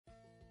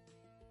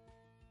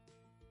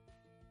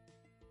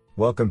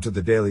Welcome to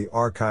the Daily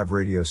Archive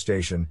radio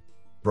station,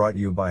 brought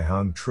you by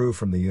Hung Tru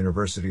from the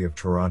University of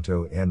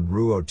Toronto and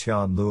Ruo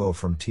Tian Luo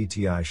from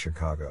TTI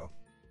Chicago.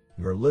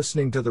 You're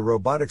listening to the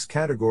robotics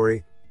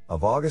category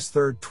of August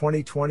 3,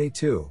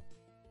 2022.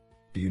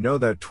 Do you know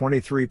that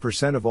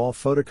 23% of all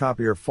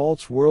photocopier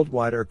faults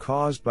worldwide are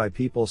caused by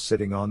people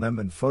sitting on them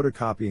and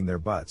photocopying their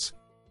butts?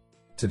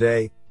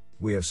 Today,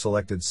 we have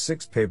selected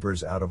 6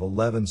 papers out of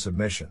 11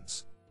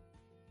 submissions.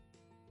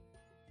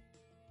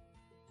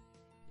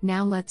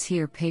 Now let's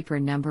hear paper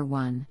number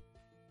 1.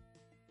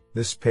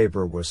 This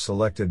paper was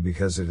selected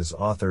because it is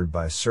authored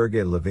by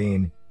Sergey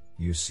Levine,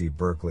 UC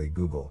Berkeley,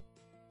 Google.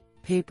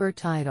 Paper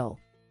title: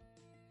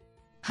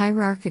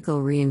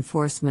 Hierarchical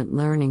Reinforcement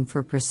Learning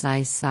for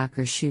Precise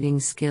Soccer Shooting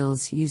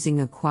Skills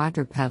Using a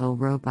Quadrupedal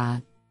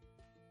Robot.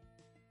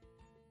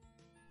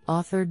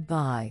 Authored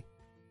by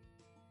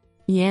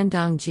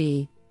Yandong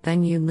Ji,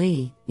 Benyu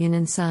Li,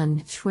 Yinan Sun,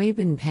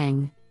 Shuibin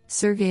Peng,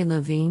 Sergey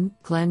Levine,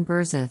 Glenn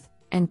Berzeth,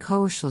 and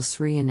Kaushal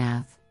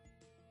Srinath.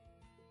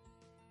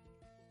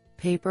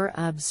 Paper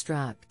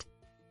abstract: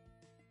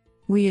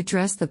 We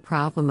address the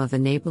problem of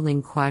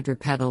enabling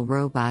quadrupedal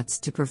robots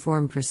to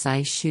perform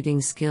precise shooting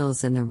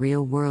skills in the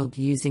real world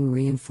using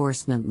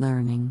reinforcement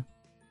learning.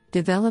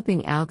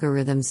 Developing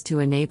algorithms to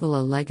enable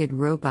a legged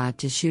robot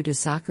to shoot a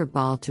soccer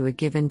ball to a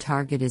given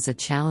target is a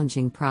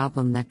challenging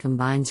problem that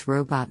combines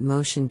robot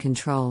motion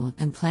control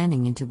and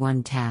planning into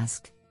one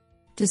task.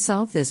 To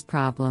solve this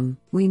problem,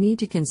 we need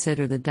to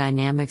consider the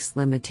dynamics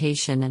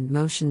limitation and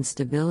motion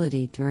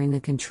stability during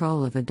the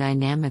control of a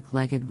dynamic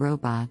legged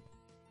robot.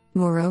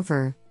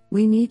 Moreover,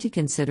 we need to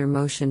consider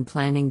motion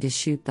planning to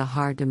shoot the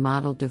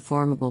hard-to-model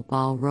deformable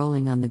ball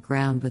rolling on the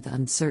ground with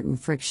uncertain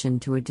friction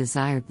to a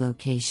desired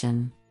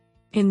location.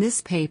 In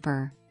this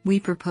paper, we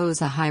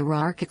propose a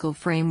hierarchical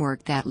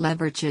framework that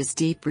leverages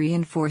deep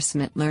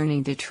reinforcement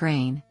learning to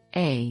train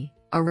a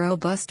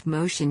robust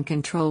motion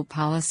control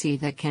policy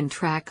that can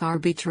track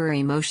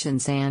arbitrary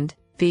motions and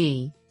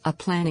b. a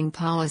planning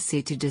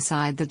policy to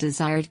decide the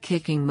desired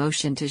kicking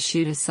motion to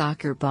shoot a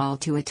soccer ball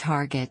to a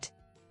target.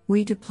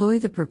 We deploy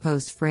the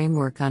proposed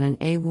framework on an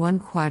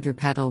A1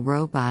 quadrupedal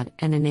robot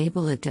and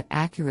enable it to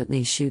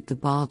accurately shoot the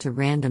ball to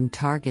random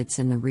targets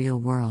in the real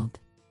world.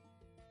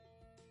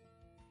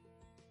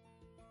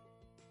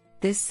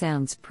 This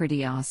sounds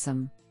pretty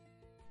awesome.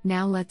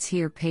 Now let's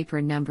hear paper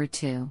number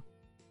 2.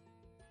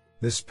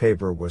 This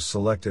paper was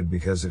selected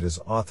because it is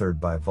authored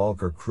by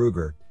Volker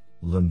Kruger,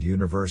 Lund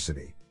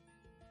University.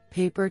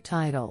 Paper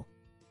title: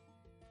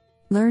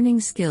 Learning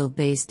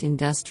Skill-Based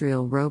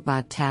Industrial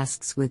Robot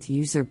Tasks with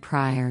User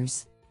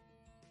Priors.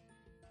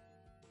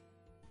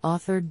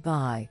 Authored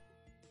by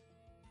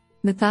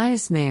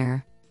Matthias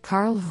Mayer,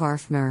 Karl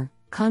Varfner,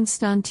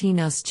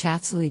 Konstantinos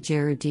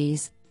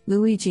Chatsaligeridis,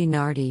 Luigi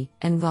Nardi,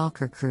 and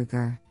Volker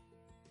Kruger.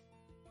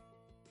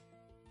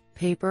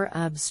 Paper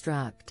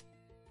abstract: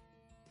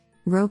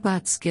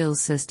 Robot skill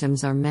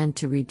systems are meant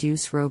to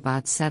reduce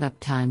robot setup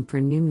time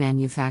for new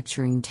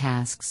manufacturing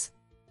tasks.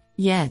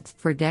 Yet,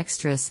 for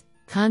dexterous,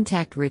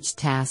 contact-rich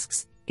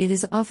tasks, it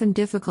is often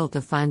difficult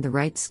to find the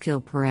right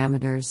skill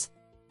parameters.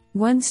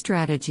 One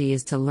strategy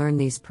is to learn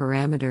these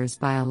parameters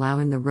by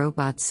allowing the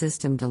robot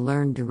system to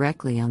learn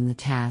directly on the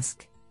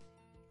task.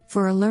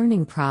 For a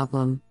learning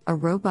problem, a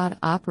robot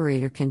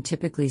operator can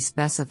typically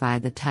specify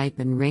the type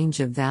and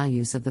range of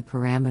values of the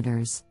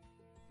parameters.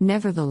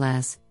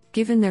 Nevertheless,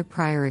 given their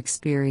prior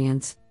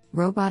experience,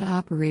 robot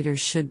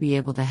operators should be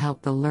able to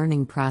help the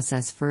learning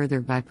process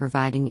further by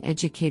providing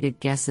educated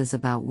guesses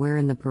about where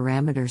in the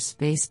parameter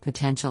space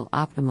potential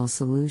optimal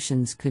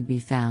solutions could be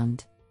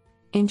found.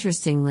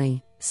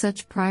 Interestingly,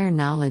 such prior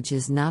knowledge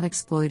is not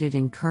exploited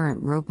in current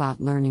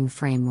robot learning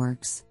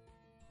frameworks.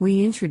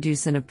 We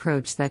introduce an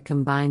approach that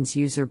combines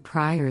user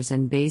priors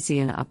and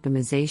Bayesian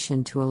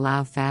optimization to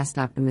allow fast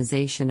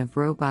optimization of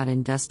robot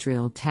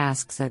industrial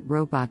tasks at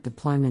robot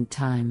deployment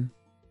time.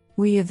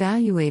 We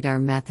evaluate our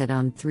method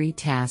on 3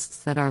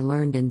 tasks that are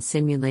learned in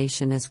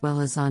simulation as well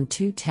as on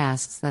 2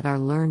 tasks that are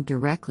learned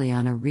directly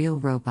on a real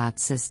robot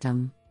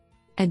system.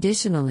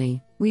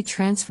 Additionally, we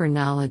transfer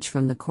knowledge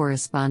from the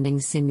corresponding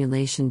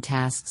simulation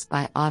tasks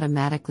by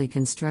automatically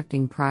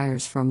constructing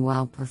priors from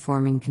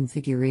well-performing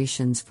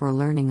configurations for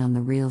learning on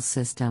the real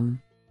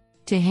system.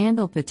 To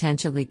handle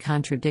potentially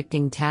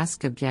contradicting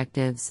task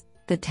objectives,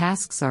 the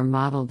tasks are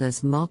modeled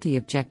as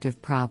multi-objective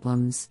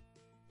problems.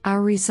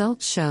 Our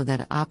results show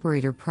that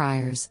operator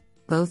priors,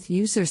 both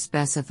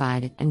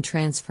user-specified and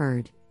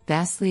transferred,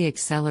 vastly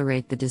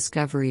accelerate the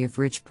discovery of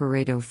rich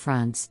Pareto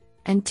fronts,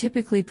 and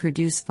typically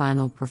produce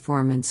final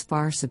performance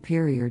far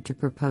superior to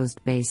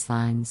proposed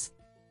baselines.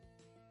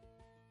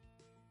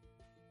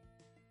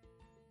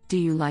 Do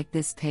you like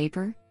this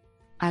paper?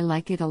 I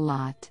like it a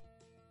lot.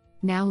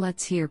 Now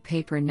let's hear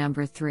paper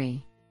number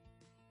 3.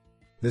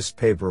 This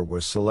paper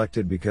was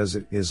selected because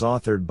it is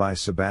authored by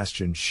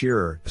Sebastian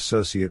Scherer,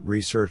 Associate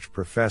Research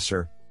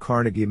Professor,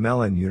 Carnegie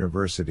Mellon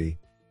University.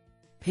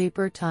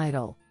 Paper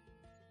title: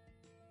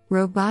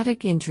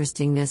 Robotic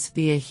Interestingness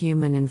via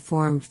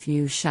Human-Informed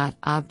Few-Shot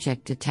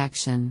Object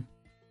Detection.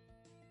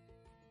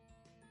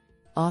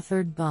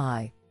 Authored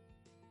by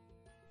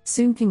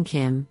Soonkan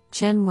Kim,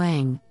 Chen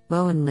Wang,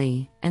 Bowen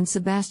Lee, and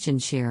Sebastian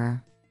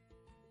Scherer.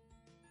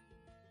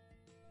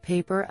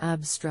 Paper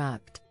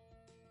abstract.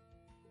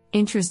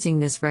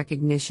 Interestingness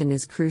recognition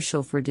is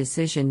crucial for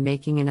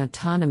decision-making and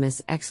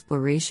autonomous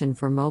exploration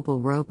for mobile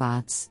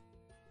robots.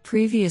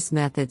 Previous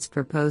methods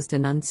proposed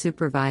an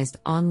unsupervised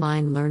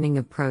online learning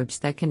approach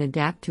that can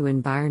adapt to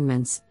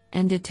environments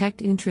and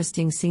detect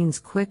interesting scenes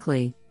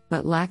quickly,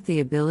 but lack the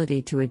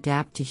ability to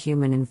adapt to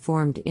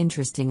human-informed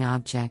interesting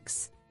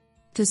objects.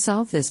 To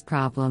solve this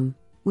problem,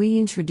 we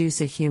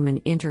introduce a human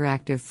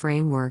interactive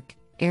framework,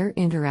 AIR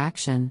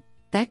Interaction,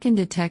 that can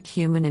detect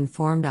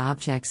human-informed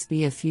objects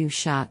via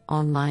few-shot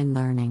online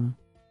learning.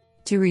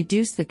 To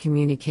reduce the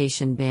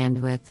communication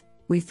bandwidth,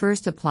 we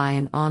first apply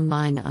an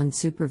online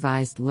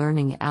unsupervised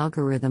learning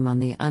algorithm on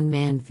the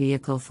unmanned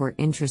vehicle for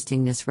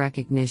interestingness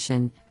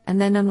recognition, and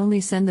then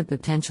only send the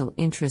potential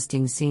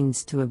interesting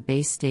scenes to a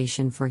base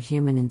station for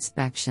human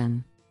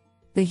inspection.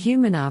 The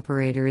human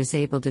operator is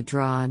able to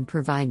draw and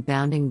provide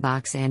bounding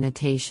box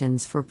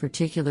annotations for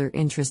particular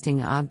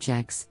interesting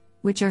objects,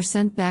 which are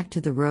sent back to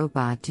the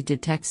robot to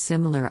detect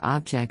similar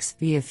objects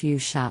via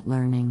few-shot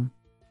learning.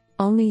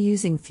 Only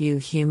using few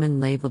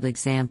human-labeled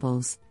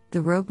examples,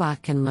 the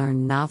robot can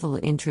learn novel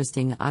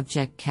interesting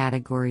object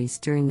categories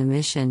during the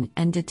mission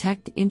and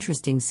detect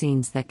interesting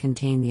scenes that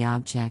contain the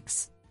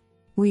objects.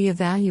 We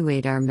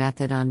evaluate our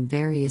method on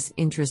various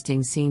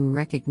interesting scene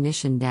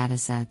recognition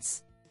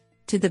datasets.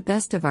 To the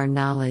best of our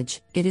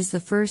knowledge, it is the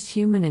first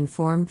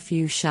human-informed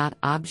few-shot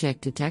object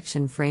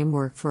detection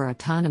framework for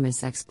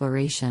autonomous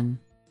exploration.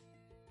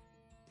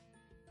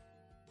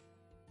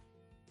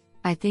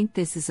 I think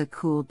this is a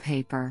cool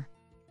paper.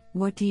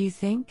 What do you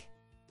think?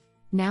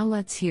 Now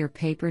let's hear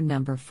paper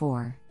number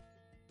 4.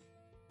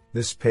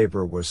 This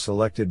paper was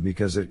selected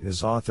because it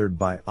is authored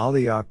by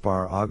Ali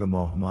Akbar Agha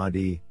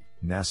Mohammadi,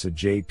 NASA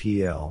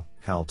JPL,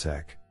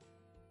 Caltech.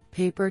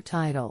 Paper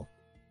title: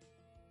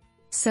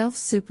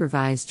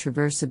 Self-supervised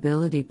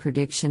traversability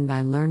prediction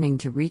by learning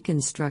to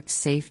reconstruct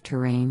safe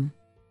terrain.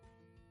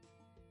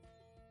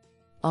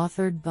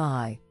 Authored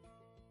by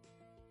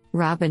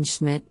Robin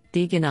Schmidt,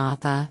 Deegan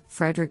Atha,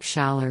 Frederick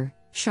Schaller,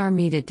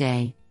 Sharmita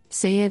Day,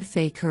 Sayed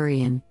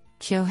Faykurian,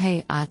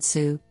 Kyohei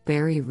Atsu,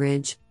 Barry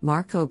Ridge,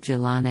 Marko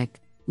Bjelanek,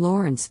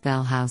 Lawrence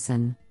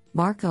Bellhausen,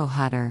 Marco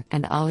Hutter,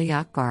 and Ali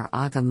Akbar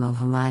Agha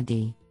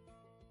Mohammadi.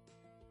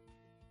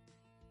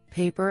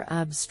 Paper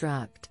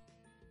abstract.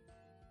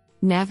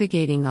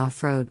 Navigating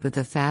off-road with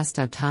a fast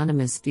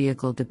autonomous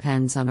vehicle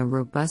depends on a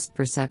robust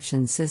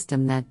perception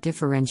system that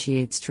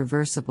differentiates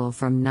traversable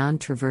from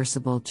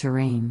non-traversable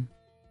terrain.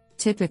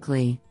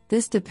 Typically,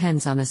 this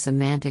depends on a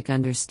semantic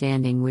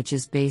understanding which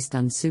is based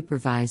on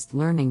supervised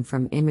learning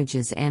from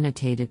images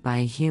annotated by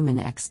a human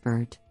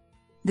expert.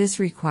 This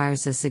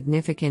requires a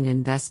significant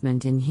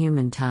investment in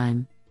human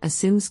time,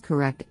 assumes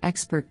correct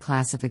expert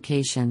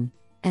classification,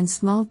 and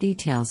small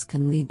details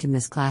can lead to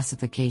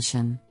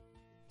misclassification.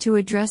 To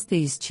address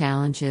these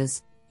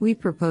challenges, we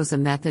propose a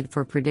method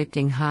for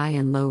predicting high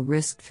and low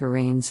risk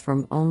terrains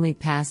from only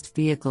past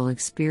vehicle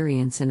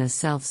experience in a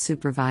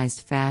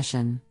self-supervised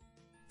fashion.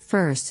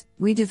 First,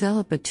 we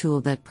develop a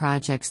tool that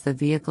projects the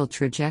vehicle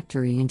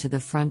trajectory into the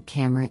front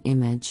camera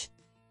image.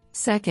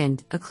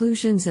 Second,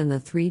 occlusions in the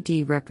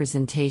 3D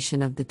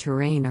representation of the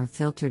terrain are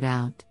filtered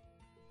out.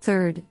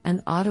 Third,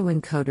 an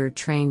autoencoder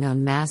trained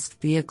on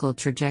masked vehicle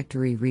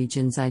trajectory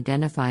regions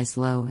identifies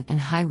low and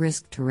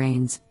high-risk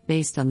terrains,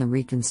 based on the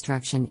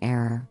reconstruction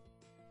error.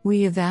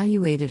 We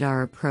evaluated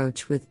our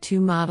approach with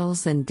 2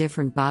 models and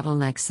different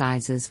bottleneck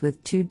sizes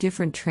with 2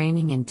 different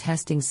training and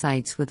testing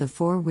sites with a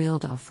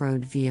 4-wheeled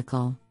off-road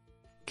vehicle.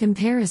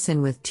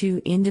 Comparison with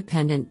 2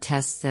 independent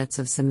test sets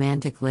of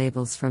semantic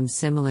labels from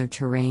similar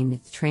terrain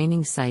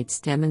training sites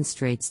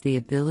demonstrates the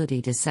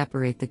ability to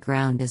separate the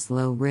ground as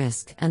low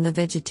risk and the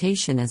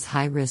vegetation as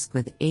high risk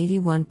with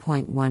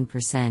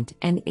 81.1%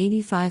 and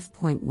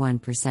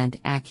 85.1%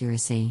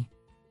 accuracy.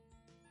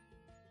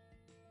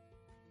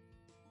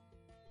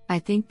 I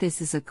think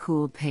this is a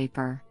cool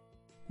paper.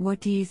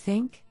 What do you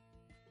think?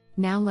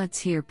 Now let's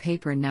hear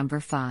paper number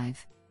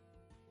 5.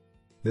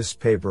 This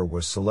paper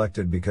was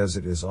selected because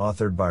it is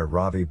authored by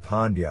Ravi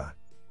Pandya,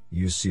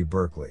 UC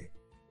Berkeley.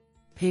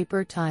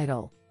 Paper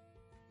title: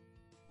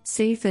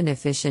 Safe and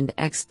efficient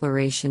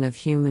exploration of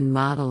human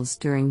models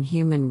during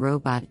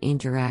human-robot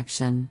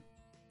interaction.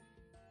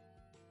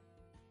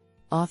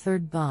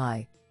 Authored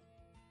by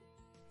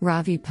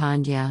Ravi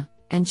Pandya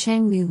and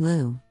Changli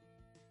Liu.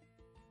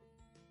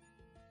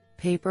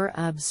 Paper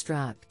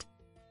abstract.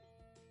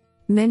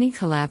 Many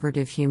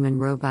collaborative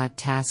human-robot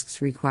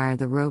tasks require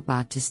the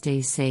robot to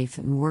stay safe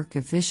and work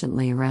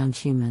efficiently around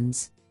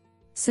humans.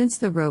 Since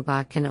the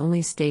robot can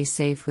only stay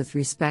safe with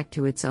respect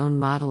to its own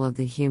model of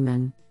the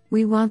human,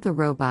 we want the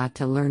robot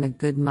to learn a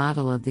good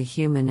model of the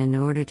human in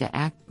order to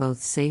act both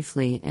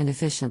safely and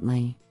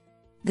efficiently.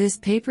 This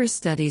paper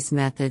studies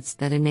methods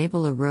that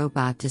enable a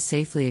robot to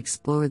safely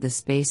explore the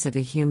space of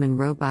a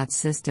human-robot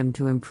system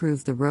to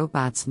improve the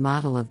robot's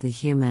model of the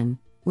human,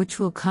 which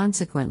will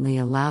consequently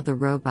allow the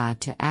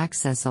robot to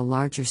access a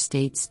larger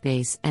state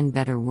space and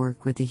better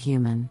work with the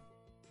human.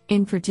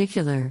 In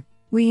particular,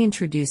 we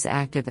introduce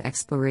active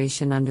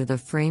exploration under the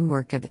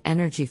framework of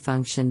energy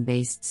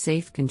function-based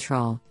safe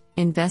control,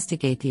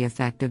 investigate the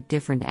effect of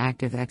different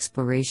active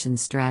exploration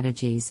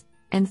strategies,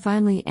 and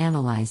finally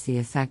analyze the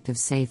effect of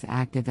safe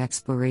active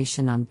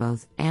exploration on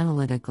both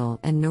analytical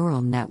and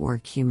neural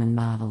network human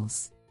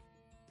models.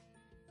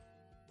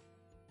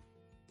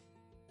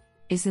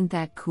 Isn't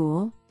that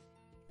cool?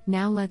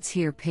 Now let's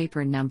hear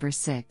paper number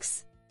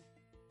 6.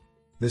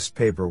 This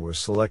paper was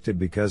selected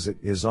because it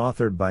is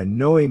authored by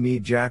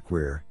Noémie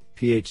Jacquier,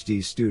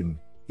 PhD student,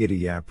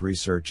 Idiap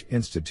Research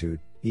Institute,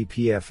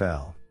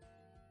 EPFL.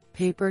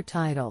 Paper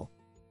title: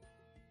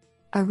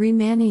 A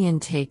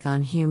Riemannian Take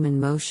on Human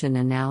Motion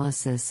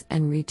Analysis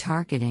and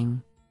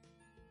Retargeting.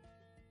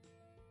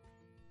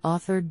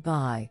 Authored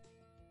by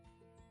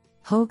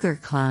Holger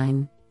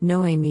Klein,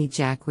 Noémie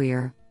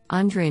Jacquier,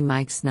 André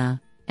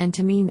Meixna, and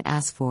Tamim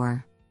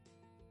Asfour.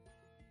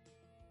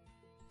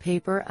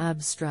 Paper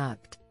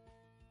abstract: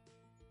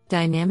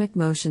 Dynamic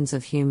motions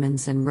of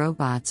humans and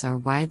robots are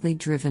widely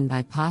driven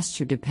by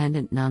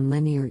posture-dependent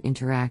nonlinear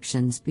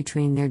interactions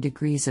between their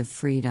degrees of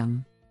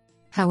freedom.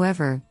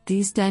 However,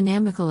 these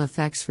dynamical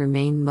effects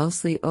remain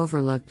mostly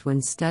overlooked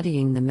when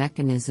studying the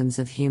mechanisms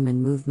of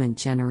human movement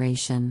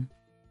generation.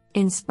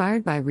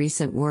 Inspired by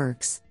recent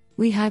works,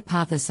 we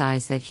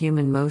hypothesize that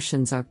human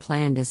motions are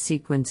planned as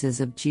sequences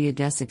of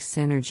geodesic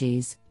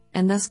synergies,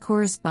 and thus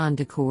correspond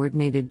to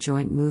coordinated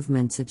joint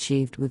movements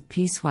achieved with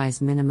piecewise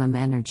minimum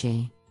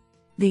energy.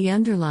 The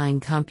underlying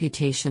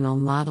computational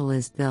model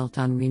is built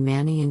on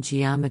Riemannian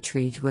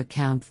geometry to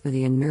account for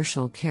the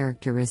inertial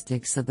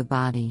characteristics of the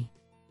body.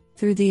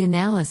 Through the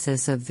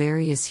analysis of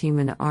various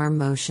human arm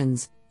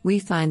motions, we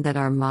find that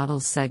our model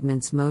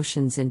segments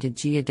motions into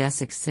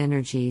geodesic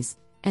synergies,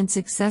 and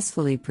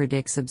successfully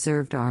predicts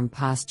observed arm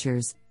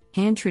postures,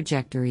 hand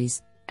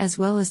trajectories, as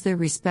well as their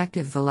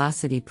respective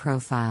velocity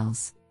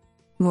profiles.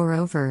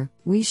 Moreover,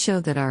 we show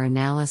that our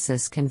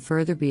analysis can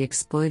further be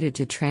exploited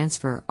to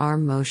transfer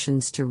arm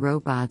motions to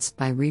robots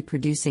by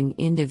reproducing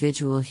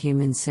individual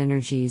human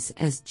synergies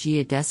as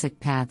geodesic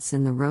paths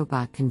in the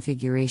robot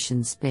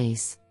configuration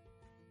space.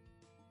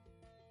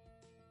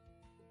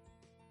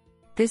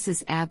 This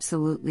is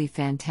absolutely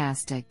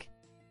fantastic.